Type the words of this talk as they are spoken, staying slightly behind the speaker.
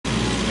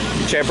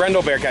Chad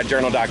Brendel,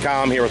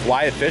 BearcatJournal.com, here with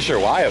Wyatt Fischer.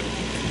 Wyatt,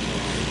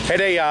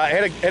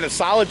 had a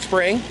solid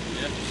spring,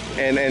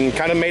 and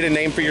kind of made a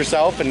name for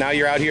yourself, and now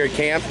you're out here at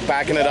camp,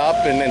 backing it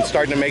up and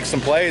starting to make some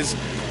plays.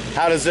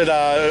 How does it?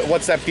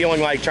 What's that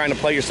feeling like, trying to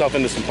play yourself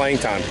into some playing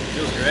time?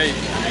 Feels great.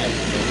 I mean,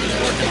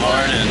 just working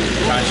hard and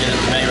trying to get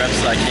as many reps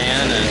as I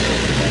can, and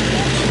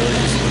really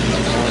just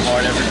going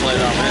hard every play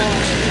that I'm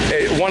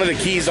in. One of the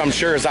keys, I'm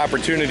sure, is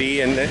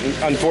opportunity, and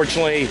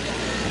unfortunately,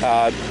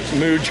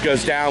 Mooj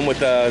goes down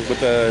with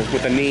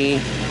a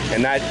knee,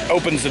 and that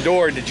opens the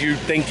door. Did you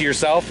think to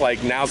yourself,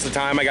 like, now's the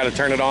time, I got to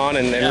turn it on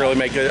and really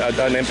make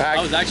an impact?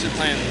 I was actually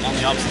playing on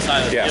the opposite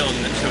side of the field,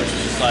 and the coach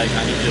was just like,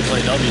 I need you to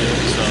play W,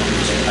 so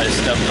I just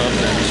stepped up and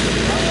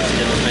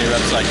get as many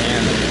reps as I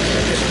can.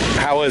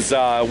 How has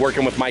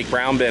working with Mike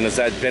Brown been? Has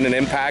that been an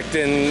impact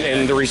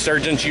in the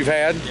resurgence you've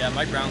had? Yeah,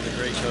 Mike Brown's a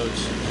great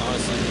coach.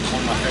 Honestly,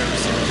 one of my favorite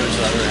receiver coaches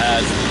I've ever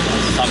had.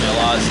 He's taught me a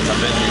lot since I've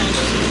been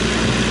here.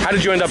 How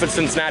did you end up at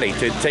Cincinnati?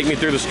 Take me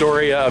through the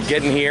story of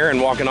getting here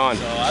and walking on.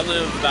 So I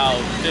live about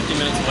 50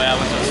 minutes away. I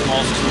went to a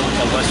small school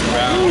called Western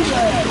Brown,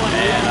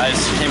 and I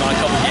just came on a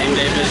couple game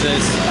day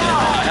visits.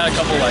 And I had a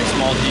couple like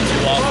small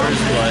D2 offers,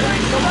 but I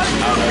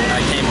don't know, when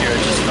I came here it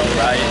just felt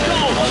right. And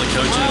all the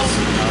coaches, I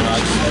don't know,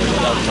 I just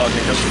loved talking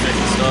to Coach Vic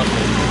and stuff.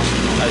 And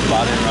I just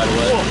bought in right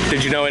away.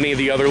 Did you know any of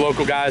the other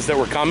local guys that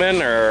were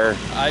coming, or?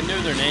 I knew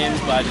their names,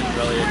 but I didn't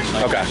really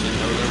actually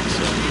know them.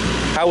 So.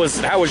 How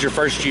was your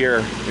first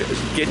year,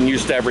 getting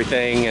used to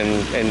everything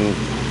and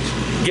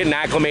getting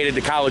acclimated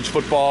to college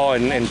football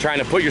and trying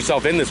to put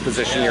yourself in this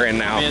position you're in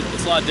now? I mean,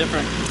 it's a lot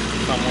different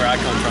from where I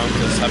come from,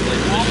 because I played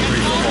Division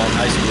III football in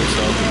high school,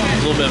 so it's a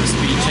little bit of a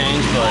speed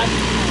change, but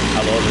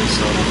I love it.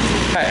 So.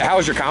 How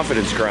has your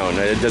confidence grown?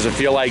 Does it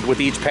feel like with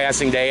each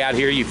passing day out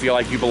here, you feel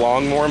like you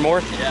belong more and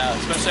more? Yeah,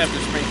 especially after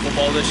spring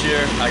football this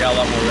year. I got a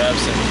lot more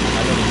reps, and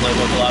I know the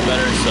playbook a lot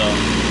better, so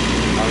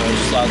I don't know, it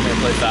just allows me to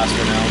play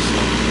faster now.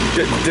 So.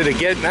 Did it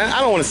get,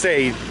 I don't want to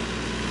say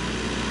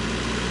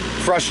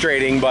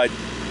frustrating, but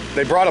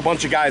they brought a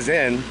bunch of guys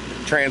in,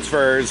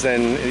 transfers,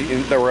 and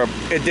there were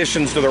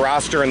additions to the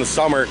roster in the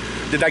summer.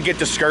 Did that get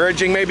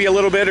discouraging maybe a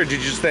little bit, or did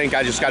you just think,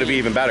 I just got to be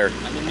even better?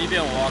 I mean, me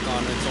being a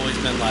walk-on, it's always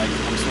been like,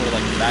 I'm sort of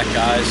like the back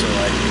guy, so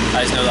like,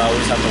 I just know that I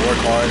always have to work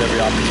hard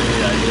every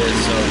opportunity I get,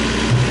 so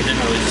it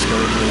didn't really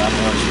discourage me that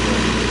much.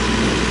 But.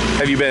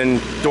 Have you been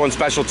doing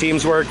special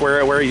teams work?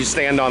 Where you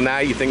stand on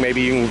that? You think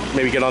maybe you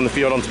can get on the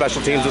field on special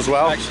teams as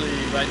well? Actually,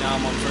 right now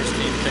I'm on first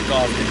team,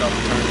 kickoff, return,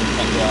 and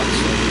punt block.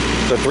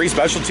 So 3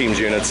 special teams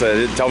units.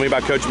 Tell me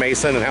about Coach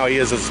Mason and how he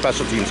is as a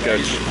special teams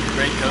coach. He's a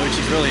great coach.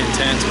 He's really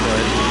intense, but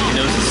he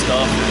knows his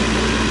stuff, and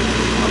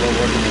I love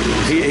working with him.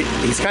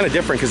 He's kind of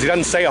different because he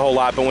doesn't say a whole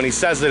lot, but when he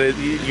says it,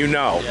 you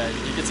know. Yeah,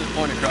 he gets his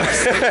point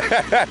across.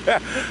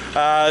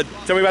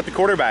 Tell me about the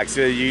quarterbacks.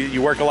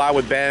 You work a lot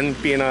with Ben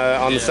being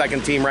on the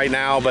second team right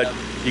now, but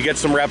you get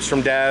some reps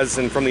from Dez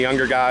and from the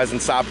younger guys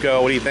and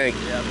Sopko. What do you think?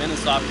 Yeah, Ben and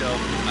Sopko.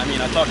 I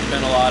mean, I talk to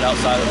Ben a lot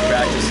outside of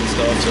practice and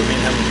stuff, so me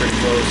and him are pretty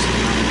close.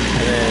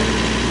 And then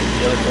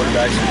the other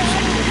quarterbacks are just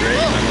great.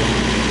 I mean,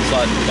 it's a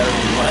lot better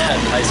than what I had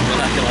in high school,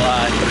 not gonna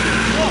lie.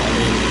 I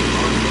mean,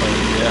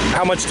 yeah.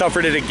 How much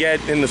tougher did it get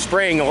in the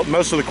spring?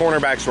 Most of the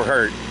cornerbacks were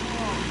hurt.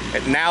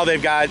 And now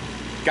they've got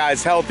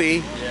guys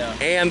healthy,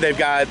 and they've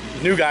got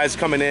new guys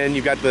coming in.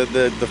 You've got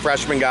the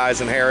freshman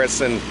guys and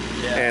Harris and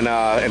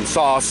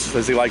Sauce,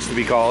 as he likes to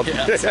be called.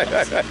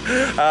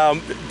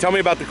 Tell me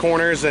about the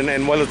corners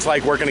and what it's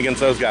like working against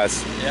those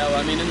guys. Yeah, well,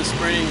 I mean, in the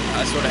spring,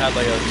 I sort of had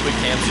like a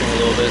tweaked hamstring a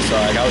little bit, so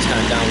like, I was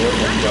kind of down with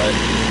it. But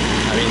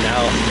I mean,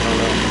 now, I don't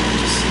know.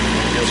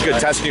 It's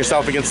good testing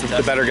yourself against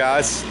the better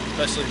guys.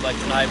 Especially like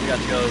tonight, we got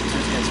to go 2 against 1,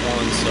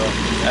 so I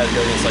had to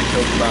go against like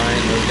Kobe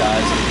Bryant and those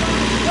guys.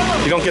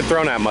 You don't get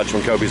thrown at much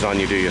when Kobe's on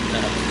you, do you? No.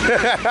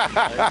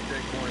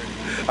 Great corner.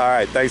 All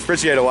right, thanks.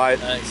 Appreciate it, Wyatt.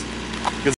 Thanks.